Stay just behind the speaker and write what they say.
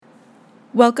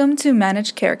Welcome to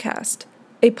Managed Carecast,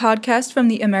 a podcast from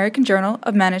the American Journal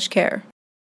of Managed Care.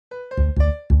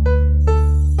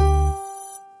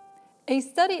 A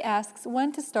study asks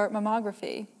when to start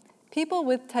mammography. People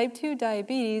with type 2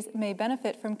 diabetes may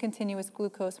benefit from continuous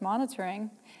glucose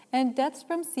monitoring, and deaths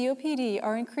from COPD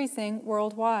are increasing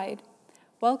worldwide.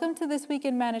 Welcome to This Week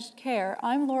in Managed Care.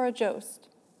 I'm Laura Jost.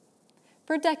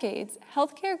 For decades,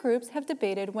 healthcare groups have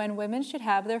debated when women should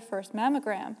have their first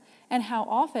mammogram and how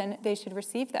often they should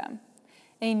receive them.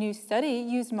 A new study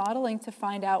used modeling to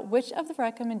find out which of the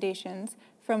recommendations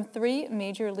from three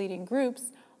major leading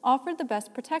groups offered the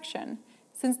best protection,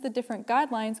 since the different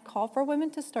guidelines call for women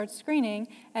to start screening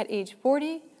at age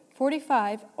 40,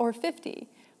 45, or 50,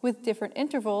 with different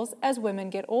intervals as women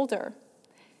get older.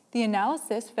 The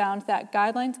analysis found that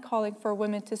guidelines calling for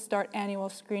women to start annual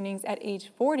screenings at age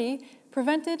 40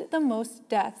 prevented the most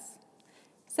deaths.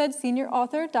 Said senior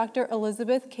author Dr.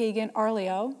 Elizabeth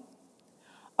Kagan-Arleo,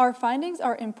 "Our findings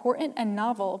are important and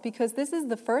novel because this is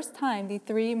the first time the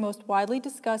three most widely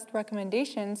discussed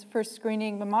recommendations for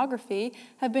screening mammography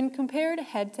have been compared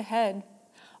head-to-head.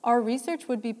 Our research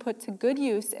would be put to good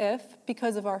use if,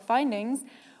 because of our findings,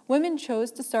 women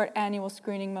chose to start annual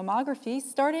screening mammography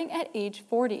starting at age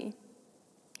 40.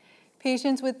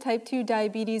 Patients with type 2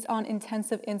 diabetes on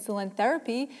intensive insulin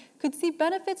therapy could see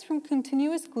benefits from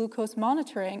continuous glucose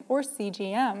monitoring, or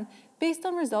CGM, based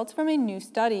on results from a new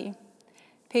study.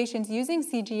 Patients using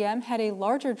CGM had a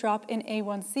larger drop in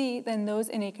A1C than those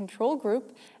in a control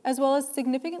group, as well as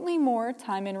significantly more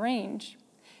time in range.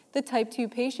 The type 2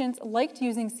 patients liked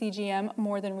using CGM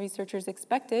more than researchers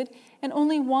expected, and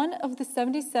only one of the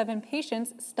 77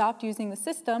 patients stopped using the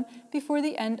system before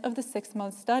the end of the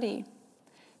 6-month study.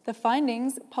 The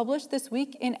findings, published this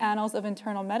week in Annals of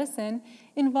Internal Medicine,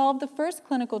 involved the first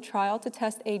clinical trial to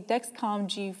test a Dexcom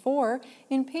G4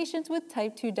 in patients with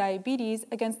type 2 diabetes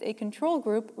against a control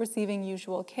group receiving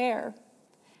usual care.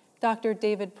 Dr.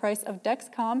 David Price of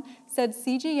Dexcom said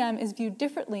CGM is viewed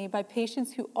differently by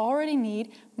patients who already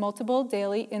need multiple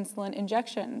daily insulin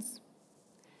injections.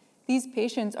 These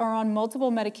patients are on multiple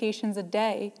medications a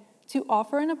day. To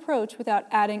offer an approach without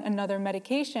adding another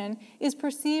medication is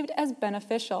perceived as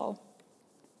beneficial.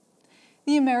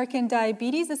 The American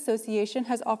Diabetes Association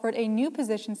has offered a new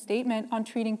position statement on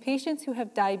treating patients who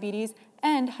have diabetes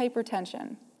and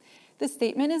hypertension. The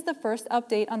statement is the first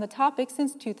update on the topic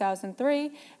since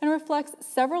 2003 and reflects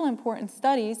several important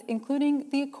studies, including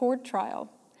the ACCORD trial.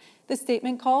 The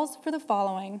statement calls for the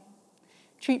following: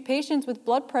 treat patients with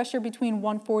blood pressure between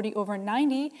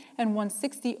 140/90 and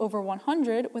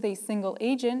 160/100 with a single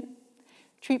agent.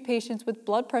 Treat patients with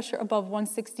blood pressure above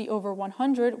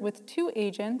 160/100 with 2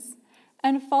 agents.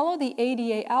 And follow the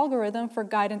ADA algorithm for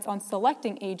guidance on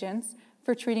selecting agents,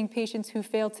 for treating patients who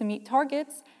fail to meet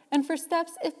targets, and for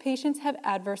steps if patients have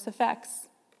adverse effects.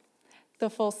 The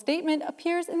full statement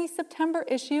appears in the September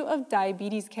issue of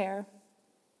Diabetes Care.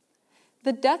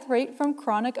 The death rate from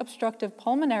chronic obstructive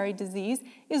pulmonary disease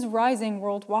is rising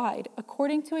worldwide,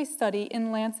 according to a study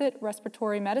in Lancet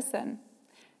Respiratory Medicine.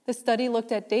 The study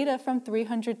looked at data from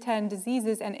 310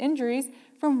 diseases and injuries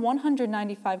from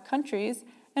 195 countries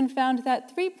and found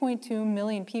that 3.2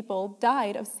 million people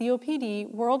died of COPD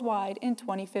worldwide in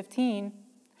 2015.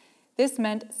 This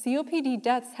meant COPD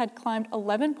deaths had climbed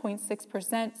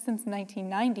 11.6% since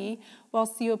 1990, while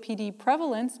COPD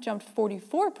prevalence jumped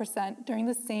 44% during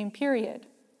the same period.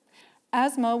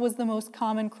 Asthma was the most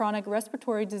common chronic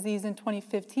respiratory disease in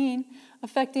 2015,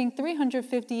 affecting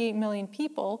 358 million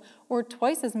people, or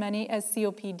twice as many as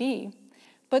COPD.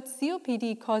 But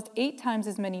COPD caused 8 times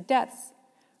as many deaths.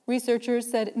 Researchers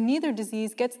said neither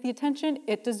disease gets the attention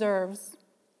it deserves.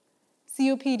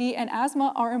 COPD and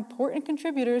asthma are important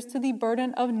contributors to the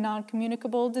burden of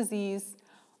non-communicable disease.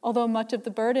 Although much of the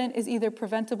burden is either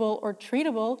preventable or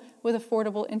treatable with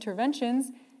affordable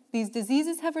interventions, these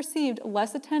diseases have received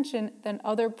less attention than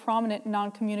other prominent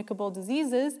non-communicable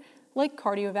diseases like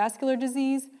cardiovascular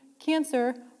disease,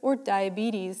 cancer, or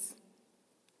diabetes.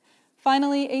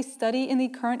 Finally, a study in the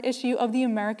current issue of the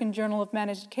American Journal of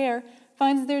Managed Care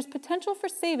finds there's potential for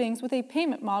savings with a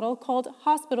payment model called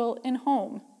Hospital in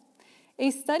Home. A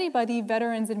study by the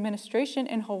Veterans Administration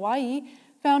in Hawaii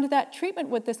found that treatment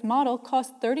with this model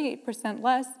costs 38%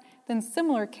 less than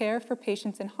similar care for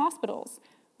patients in hospitals,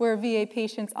 where VA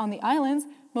patients on the islands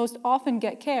most often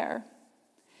get care.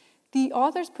 The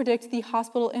authors predict the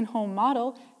Hospital in Home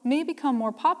model may become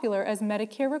more popular as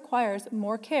Medicare requires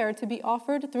more care to be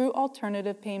offered through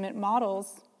alternative payment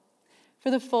models.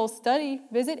 For the full study,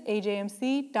 visit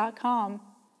ajmc.com.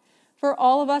 For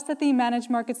all of us at the Managed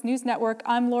Markets News Network,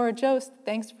 I'm Laura Jost.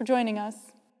 Thanks for joining us.